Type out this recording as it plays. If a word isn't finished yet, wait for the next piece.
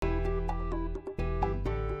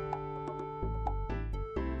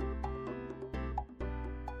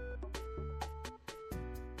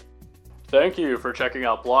Thank you for checking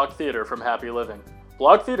out Blog Theater from Happy Living.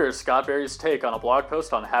 Blog Theater is Scott Berry's take on a blog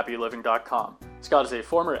post on happyliving.com. Scott is a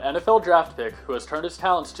former NFL draft pick who has turned his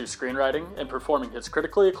talents to screenwriting and performing his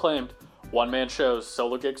critically acclaimed one-man shows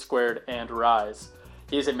Solo Gig Squared and Rise.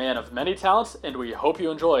 He is a man of many talents, and we hope you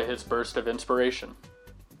enjoy his burst of inspiration.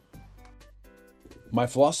 My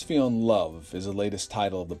Philosophy on Love is the latest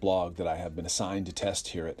title of the blog that I have been assigned to test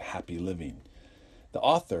here at Happy Living. The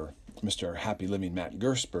author, Mr. Happy Living Matt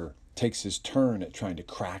Gersper, takes his turn at trying to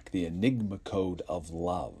crack the enigma code of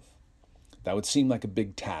love. That would seem like a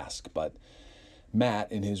big task, but Matt,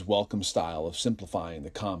 in his welcome style of simplifying the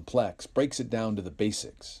complex, breaks it down to the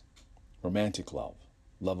basics. Romantic love,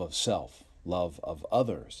 love of self, love of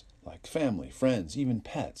others, like family, friends, even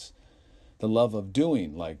pets. The love of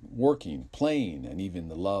doing, like working, playing, and even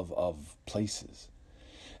the love of places.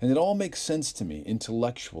 And it all makes sense to me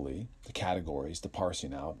intellectually, the categories, the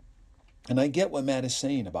parsing out. And I get what Matt is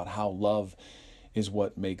saying about how love is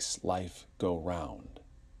what makes life go round.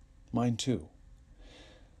 Mine too.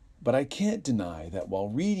 But I can't deny that while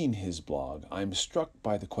reading his blog, I'm struck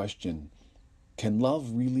by the question, can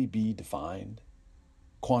love really be defined,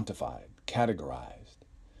 quantified, categorized?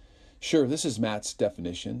 Sure, this is Matt's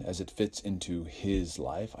definition as it fits into his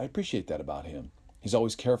life. I appreciate that about him. He's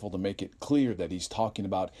always careful to make it clear that he's talking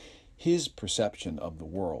about his perception of the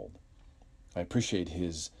world. I appreciate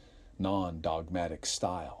his non-dogmatic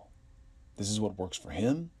style. This is what works for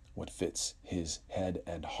him, what fits his head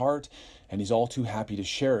and heart, and he's all too happy to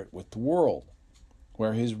share it with the world,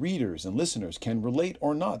 where his readers and listeners can relate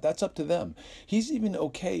or not. That's up to them. He's even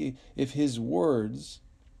okay if his words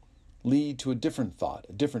lead to a different thought,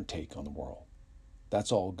 a different take on the world.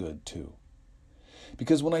 That's all good too.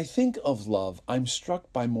 Because when I think of love, I'm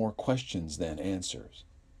struck by more questions than answers,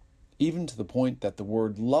 even to the point that the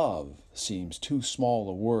word love seems too small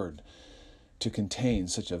a word to contain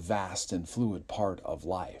such a vast and fluid part of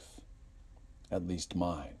life, at least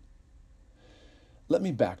mine. Let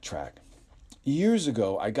me backtrack. Years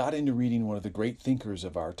ago, I got into reading one of the great thinkers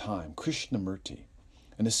of our time, Krishnamurti,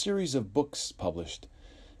 and a series of books published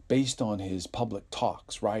based on his public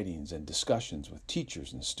talks, writings, and discussions with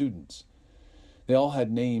teachers and students. They all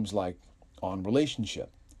had names like On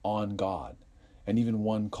Relationship, On God, and even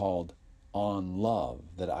one called On Love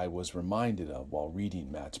that I was reminded of while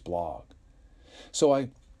reading Matt's blog. So I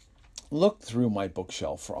looked through my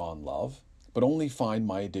bookshelf for On Love, but only find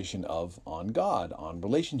my edition of On God, On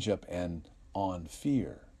Relationship, and On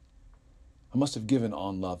Fear. I must have given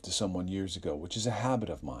On Love to someone years ago, which is a habit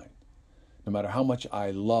of mine. No matter how much I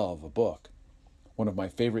love a book, one of my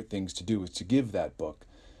favorite things to do is to give that book,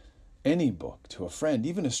 any book, to a friend,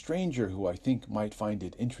 even a stranger who I think might find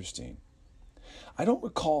it interesting. I don't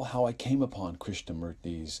recall how I came upon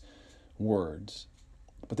Krishnamurti's words,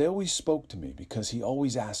 but they always spoke to me because he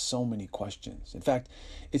always asked so many questions. In fact,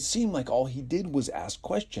 it seemed like all he did was ask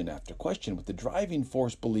question after question with the driving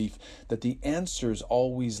force belief that the answers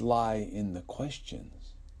always lie in the questions.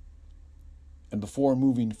 And before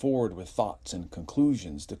moving forward with thoughts and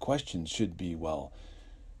conclusions, the questions should be, well,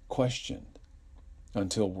 questioned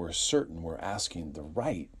until we're certain we're asking the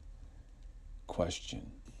right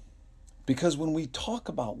question. Because when we talk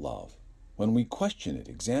about love, when we question it,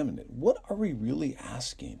 examine it, what are we really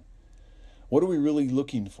asking? What are we really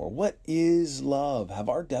looking for? What is love? Have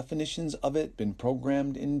our definitions of it been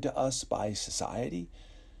programmed into us by society?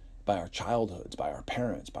 By our childhoods, by our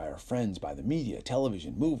parents, by our friends, by the media,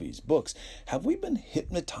 television, movies, books? Have we been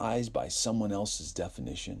hypnotized by someone else's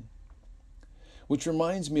definition? Which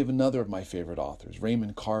reminds me of another of my favorite authors,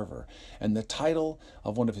 Raymond Carver, and the title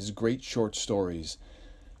of one of his great short stories,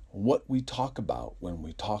 What We Talk About When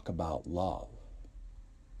We Talk About Love.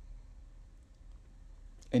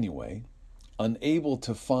 Anyway, unable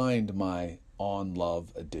to find my On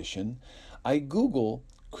Love edition, I Google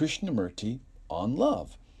Krishnamurti On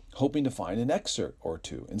Love, hoping to find an excerpt or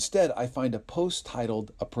two. Instead, I find a post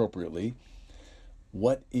titled appropriately,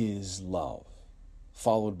 What is Love?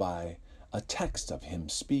 Followed by a text of him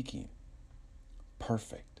speaking.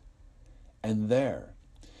 Perfect. And there,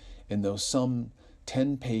 in those some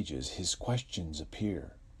 10 pages, his questions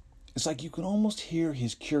appear. It's like you can almost hear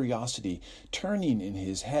his curiosity turning in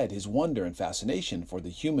his head, his wonder and fascination for the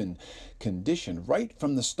human condition. Right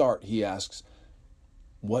from the start, he asks,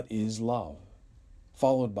 what is love?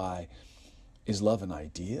 Followed by, is love an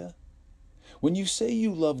idea? When you say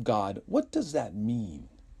you love God, what does that mean?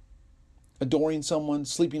 Adoring someone,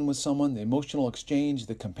 sleeping with someone, the emotional exchange,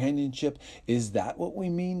 the companionship, is that what we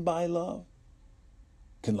mean by love?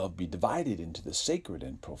 Can love be divided into the sacred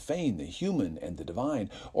and profane, the human and the divine,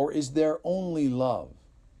 or is there only love?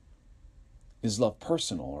 Is love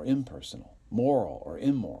personal or impersonal, moral or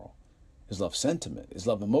immoral? Is love sentiment? Is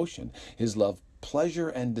love emotion? Is love pleasure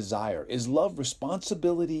and desire? Is love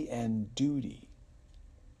responsibility and duty?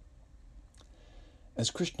 As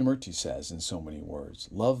Krishnamurti says in so many words,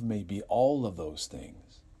 love may be all of those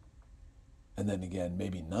things, and then again,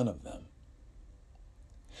 maybe none of them.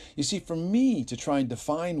 You see, for me to try and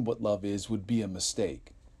define what love is would be a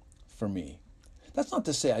mistake. For me. That's not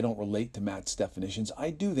to say I don't relate to Matt's definitions. I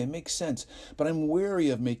do, they make sense. But I'm wary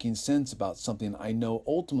of making sense about something I know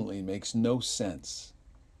ultimately makes no sense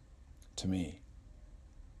to me.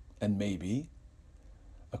 And maybe,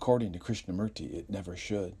 according to Krishnamurti, it never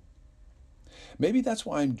should. Maybe that's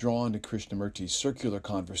why I'm drawn to Krishnamurti's circular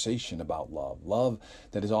conversation about love. Love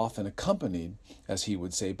that is often accompanied, as he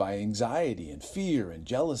would say, by anxiety and fear and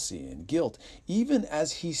jealousy and guilt. Even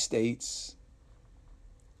as he states,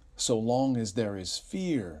 so long as there is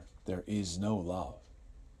fear, there is no love.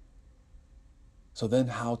 So then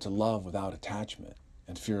how to love without attachment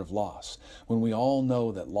and fear of loss, when we all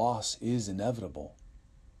know that loss is inevitable?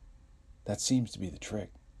 That seems to be the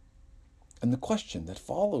trick. And the question that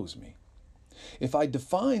follows me, if I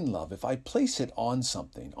define love, if I place it on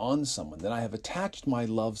something, on someone, then I have attached my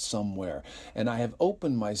love somewhere, and I have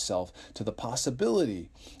opened myself to the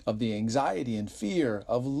possibility of the anxiety and fear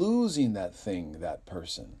of losing that thing, that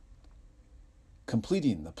person,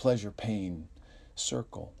 completing the pleasure-pain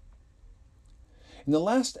circle. In the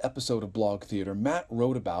last episode of Blog Theater, Matt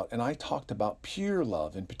wrote about, and I talked about pure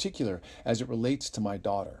love, in particular as it relates to my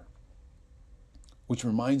daughter, which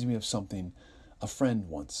reminds me of something a friend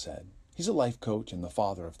once said. He's a life coach and the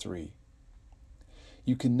father of 3.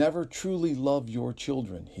 You can never truly love your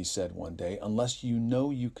children, he said one day, unless you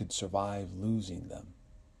know you could survive losing them.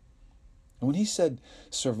 And when he said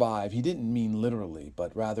survive, he didn't mean literally,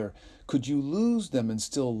 but rather, could you lose them and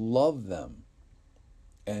still love them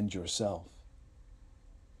and yourself?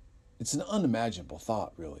 It's an unimaginable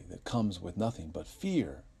thought, really, that comes with nothing but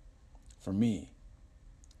fear for me.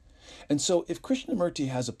 And so if Krishnamurti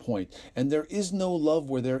has a point, and there is no love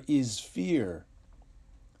where there is fear,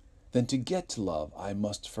 then to get to love, I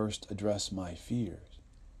must first address my fears.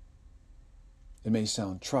 It may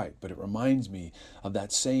sound trite, but it reminds me of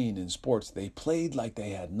that saying in sports, they played like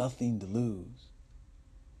they had nothing to lose.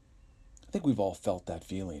 I think we've all felt that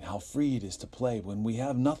feeling, how free it is to play when we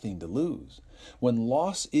have nothing to lose, when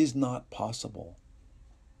loss is not possible,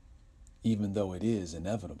 even though it is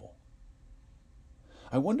inevitable.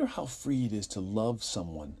 I wonder how free it is to love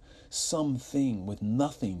someone, something with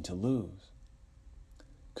nothing to lose.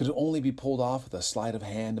 Could it only be pulled off with a sleight of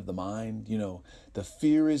hand of the mind? You know, the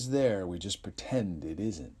fear is there, we just pretend it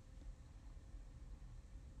isn't.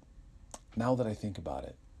 Now that I think about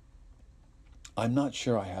it, I'm not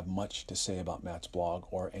sure I have much to say about Matt's blog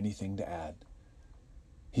or anything to add.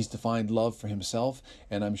 He's defined love for himself,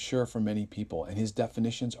 and I'm sure for many people, and his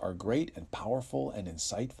definitions are great and powerful and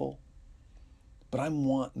insightful. But I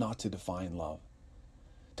want not to define love,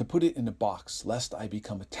 to put it in a box, lest I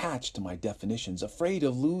become attached to my definitions, afraid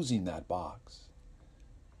of losing that box.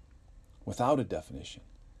 Without a definition,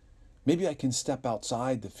 maybe I can step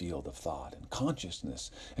outside the field of thought and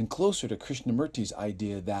consciousness and closer to Krishnamurti's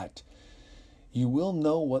idea that you will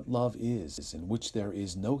know what love is, in which there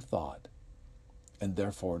is no thought and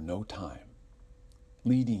therefore no time,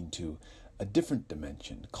 leading to a different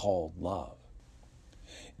dimension called love.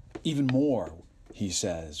 Even more, he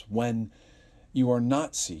says, when you are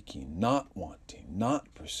not seeking, not wanting,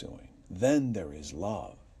 not pursuing, then there is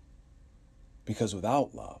love. Because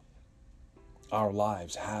without love, our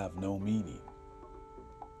lives have no meaning.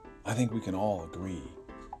 I think we can all agree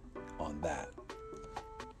on that.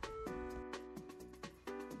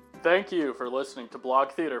 Thank you for listening to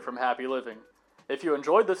Blog Theater from Happy Living. If you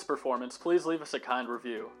enjoyed this performance, please leave us a kind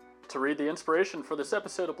review. To read the inspiration for this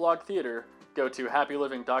episode of Blog Theater, go to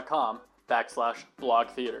happyliving.com/blog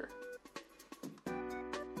theater.